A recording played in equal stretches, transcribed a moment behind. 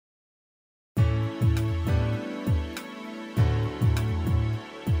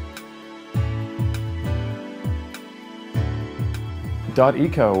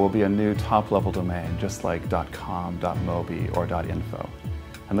.eco will be a new top-level domain, just like .com, .mobi, or .info.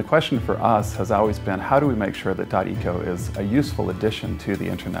 And the question for us has always been, how do we make sure that .eco is a useful addition to the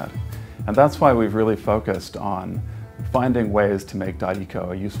internet? And that's why we've really focused on finding ways to make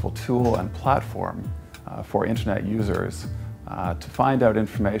 .eco a useful tool and platform for internet users to find out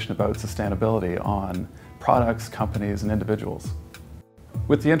information about sustainability on products, companies, and individuals.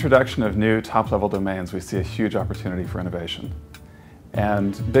 With the introduction of new top-level domains, we see a huge opportunity for innovation.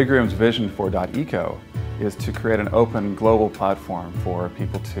 And BigRoom's vision for .eco is to create an open global platform for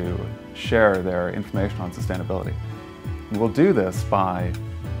people to share their information on sustainability. We'll do this by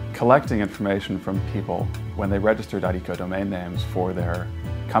collecting information from people when they register .eco domain names for their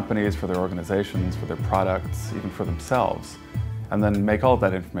companies, for their organizations, for their products, even for themselves, and then make all of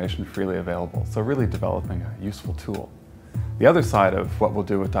that information freely available. So really developing a useful tool. The other side of what we'll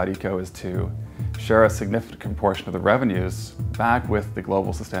do with .eco is to share a significant portion of the revenues back with the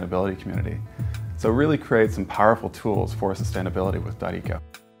global sustainability community. So really create some powerful tools for sustainability with .eco.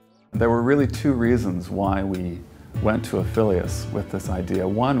 There were really two reasons why we went to Afilias with this idea.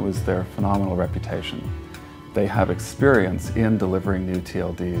 One was their phenomenal reputation. They have experience in delivering new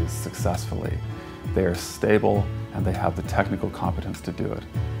TLDs successfully. They are stable and they have the technical competence to do it.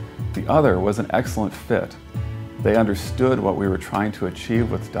 The other was an excellent fit. They understood what we were trying to achieve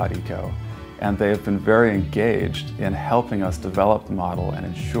with .eco, and they have been very engaged in helping us develop the model and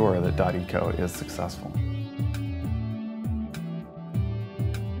ensure that .eco is successful.